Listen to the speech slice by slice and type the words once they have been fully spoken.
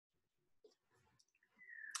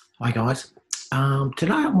Hi guys.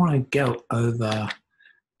 Today I want to go over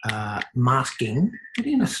masking, but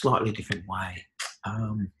in a slightly different way.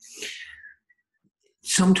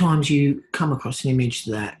 Sometimes you come across an image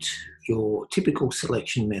that your typical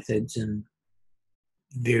selection methods and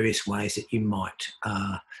various ways that you might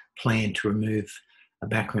plan to remove a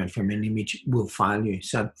background from an image will fail you.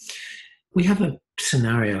 So we have a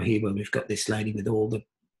scenario here where we've got this lady with all the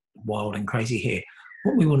wild and crazy hair.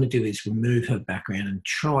 What we want to do is remove her background and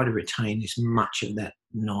try to retain as much of that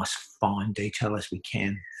nice fine detail as we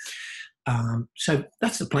can. So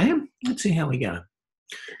that's the plan. Let's see how we go.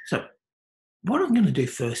 So what I'm going to do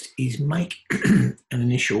first is make an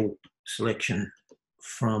initial selection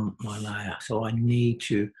from my layer. So I need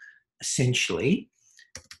to essentially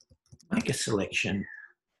make a selection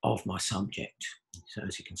of my subject. So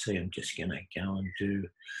as you can see, I'm just going to go and do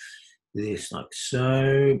this like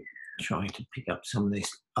so, trying to pick up some of these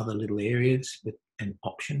other little areas with an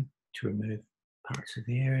option to remove parts of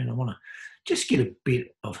the area. And I want to just get a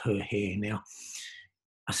bit of her hair. Now,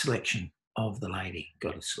 a selection of the lady,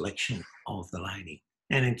 got a selection of the lady.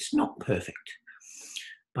 And it's not perfect.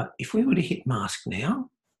 But if we were to hit mask now,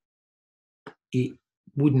 it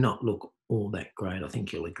would not look all that great. I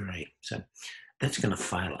think you'll agree. So that's going to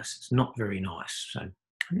fail us. It's not very nice. So I'm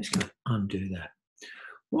just going to undo that.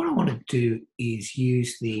 What I want to do is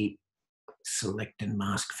use the select and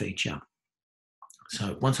mask feature.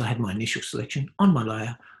 So once I have my initial selection on my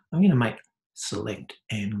layer, I'm going to make select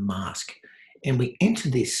and mask. And we enter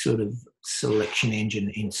this sort of selection engine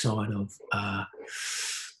inside of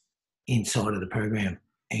the program.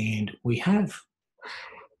 And we have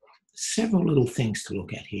several little things to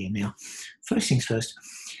look at here. Now, first things first,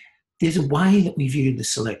 there's a way that we view the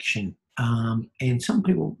selection. And some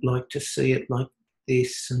people like to see it like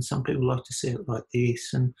this, and some people like to see it like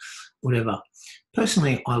this, and whatever.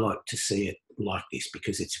 Personally, I like to see it like this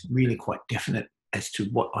because it's really quite definite as to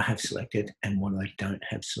what I have selected and what I don't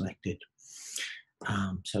have selected.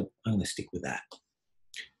 So I'm going to stick with that.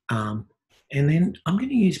 And then I'm going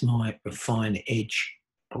to use my Refine Edge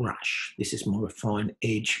brush. This is my Refine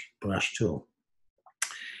Edge brush tool.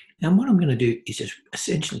 And what I'm going to do is just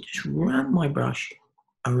essentially just run my brush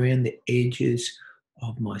around the edges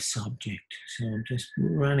of my subject. So I'm just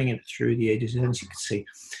running it through the edges, and as you can see,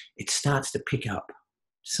 it starts to pick up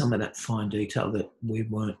some of that fine detail that we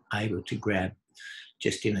weren't able to grab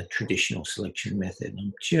just in a traditional selection method.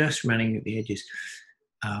 I'm just running at the edges.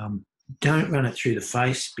 Don't run it through the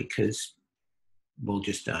face because, well,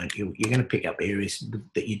 just don't. You're going to pick up areas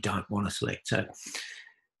that you don't want to select. So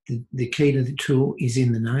the key to the tool is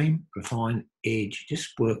in the name, Refine Edge.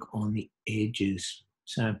 Just work on the edges.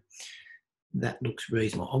 So that looks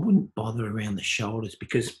reasonable. I wouldn't bother around the shoulders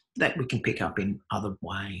because that we can pick up in other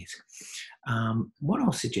ways. What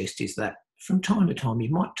I'll suggest is that from time to time, you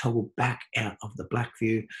might toggle back out of the black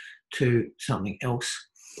view to something else,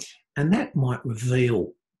 and that might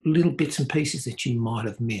reveal little bits and pieces that you might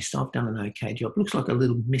have missed. I've done an okay job. Looks like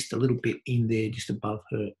missed a little bit in there just above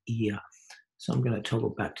her ear. So I'm going to toggle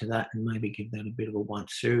back to that and maybe give that a bit of a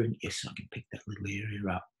once through. And yes, I can pick that little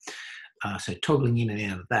area up. So toggling in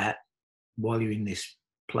and out of that while you're in this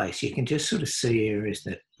place, you can just sort of see areas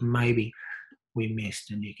that maybe we missed,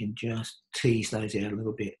 and you can just tease those out a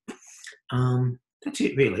little bit. That's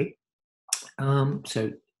it really.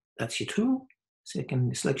 So that's your tool.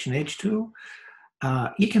 Second, Selection Edge tool.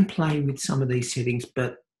 You can play with some of these settings,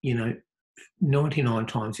 but 99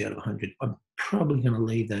 times out of 100, I'm probably going to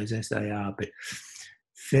leave those as they are, but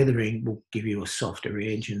feathering will give you a softer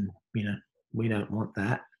edge, and we don't want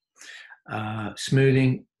that.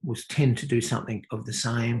 Smoothing will tend to do something of the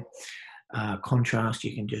same. Contrast,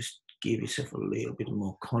 you can just give yourself a little bit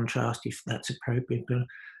more contrast if that's appropriate, but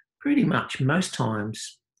pretty much most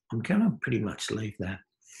times I'm going to pretty much leave that.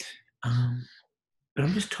 But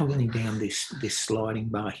I'm just toggling down this sliding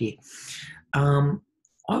bar here. I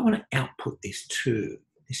want to output this to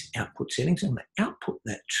this output settings. I'm going to output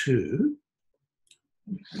that to,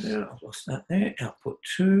 I've lost that there, output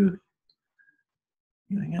to,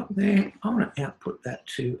 going up there. I want to output that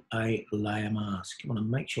to a layer mask. I want to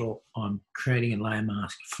make sure I'm creating a layer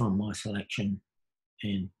mask from my selection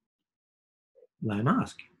and layer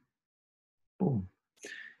mask. Boom.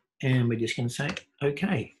 And we're just going to say,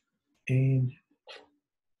 okay. And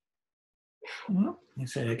well,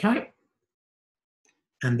 let's say okay.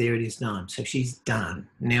 And there it is done. So she's done.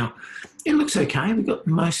 Now, it looks okay. We've got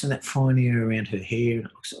most of that fine area around her hair. It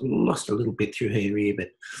looks lost a little bit through her ear, but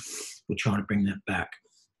we'll try to bring that back.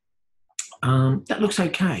 That looks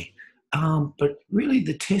okay. But really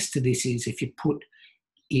the test of this is if you put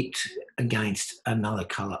it against another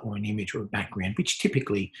colour or an image or a background, which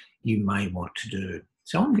typically you may want to do.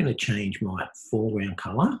 So I'm going to change my foreground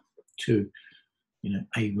colour to,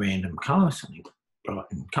 a random colour, something bright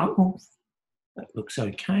and colourful. That looks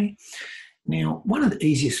okay. Now, one of the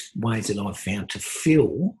easiest ways that I've found to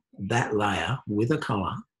fill that layer with a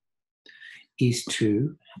colour is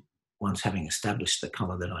to, once having established the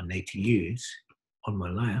colour that I need to use on my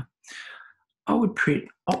layer, I would press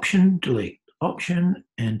Option,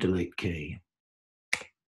 and Delete key.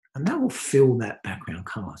 And that will fill that background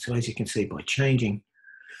colour. So as you can see, by changing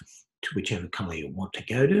to whichever colour you want to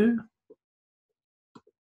go to,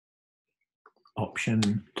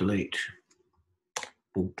 Option, Delete,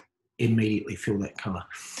 will immediately fill that colour.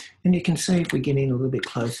 And you can see if we get in a little bit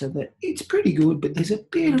closer that it's pretty good, but there's a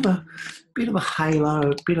bit of a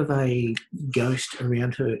halo, a bit of a ghost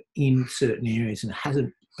around her in certain areas, and it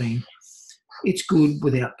hasn't been. It's good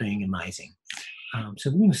without being amazing. So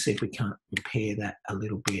we're going to see if we can't repair that a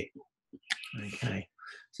little bit. Okay.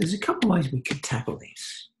 So there's a couple of ways we could tackle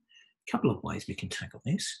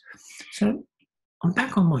this. So I'm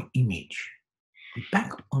back on my image.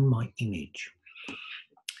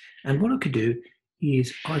 And what I could do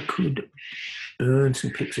is I could burn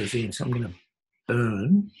some pixels in. So I'm going to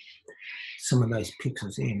burn some of those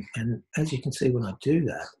pixels in. And as you can see, when I do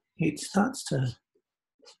that, it starts to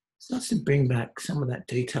bring back some of that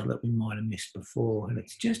detail that we might have missed before. And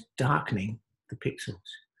it's just darkening the pixels,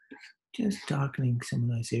 just darkening some of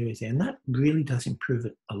those areas there. And that really does improve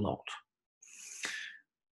it a lot.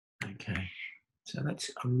 Okay. So that's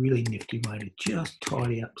a really nifty way to just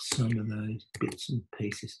tidy up some of those bits and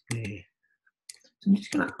pieces there. So I'm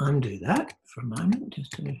just going to undo that for a moment,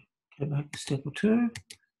 just to go back a step or two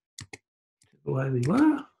to the way we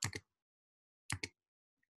were.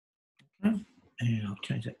 Okay, and I'll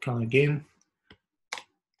change that colour again.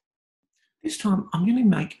 This time I'm going to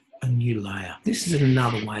make a new layer. This is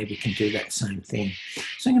another way we can do that same thing.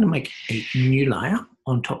 So I'm going to make a new layer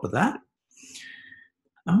on top of that.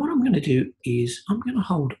 And what I'm going to do is I'm going to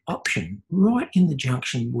hold Option right in the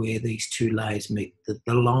junction where these two layers meet,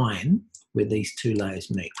 the line where these two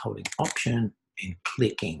layers meet, holding Option and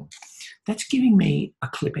clicking. That's giving me a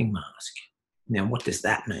clipping mask. Now, what does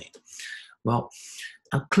that mean? Well,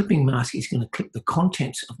 a clipping mask is going to clip the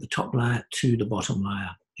contents of the top layer to the bottom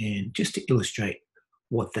layer. And just to illustrate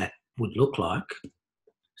what that would look like,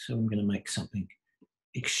 so I'm going to make something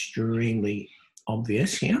extremely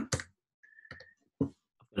obvious here.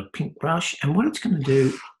 A pink brush, and what it's going to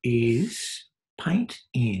do is paint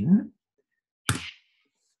in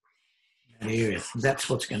that area. That's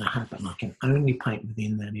what's going to happen. I can only paint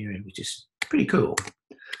within that area, which is pretty cool.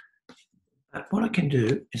 But what I can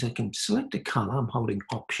do is I can select a color. I'm holding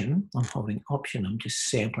Option. I'm just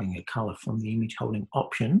sampling a color from the image. Holding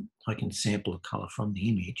Option, I can sample a color from the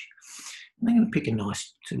image. And I'm going to pick a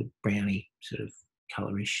nice sort of browny sort of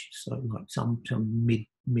colorish, so like some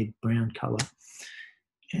mid brown color.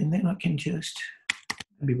 And then I can just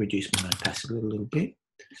maybe reduce my opacity a little bit.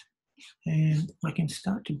 And I can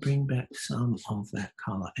start to bring back some of that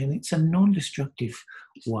colour. And it's a non-destructive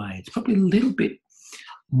way. It's probably a little bit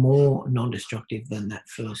more non-destructive than that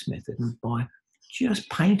first method. And by just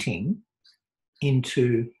painting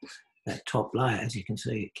into that top layer, as you can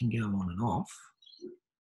see, it can go on and off.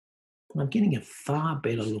 I'm getting a far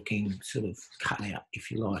better looking sort of cutout, if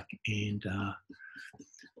you like. And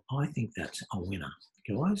I think that's a winner,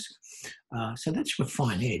 guys. So that's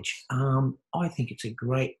Refine Edge. I think it's a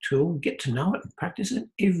great tool. Get to know it and practice it.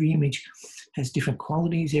 Every image has different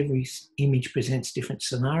qualities. Every image presents different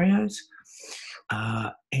scenarios.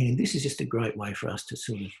 And this is just a great way for us to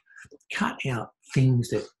sort of cut out things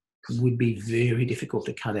that would be very difficult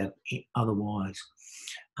to cut out otherwise.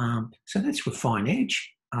 So that's Refine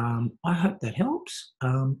Edge. I hope that helps.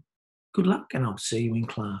 Good luck, and I'll see you in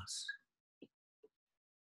class.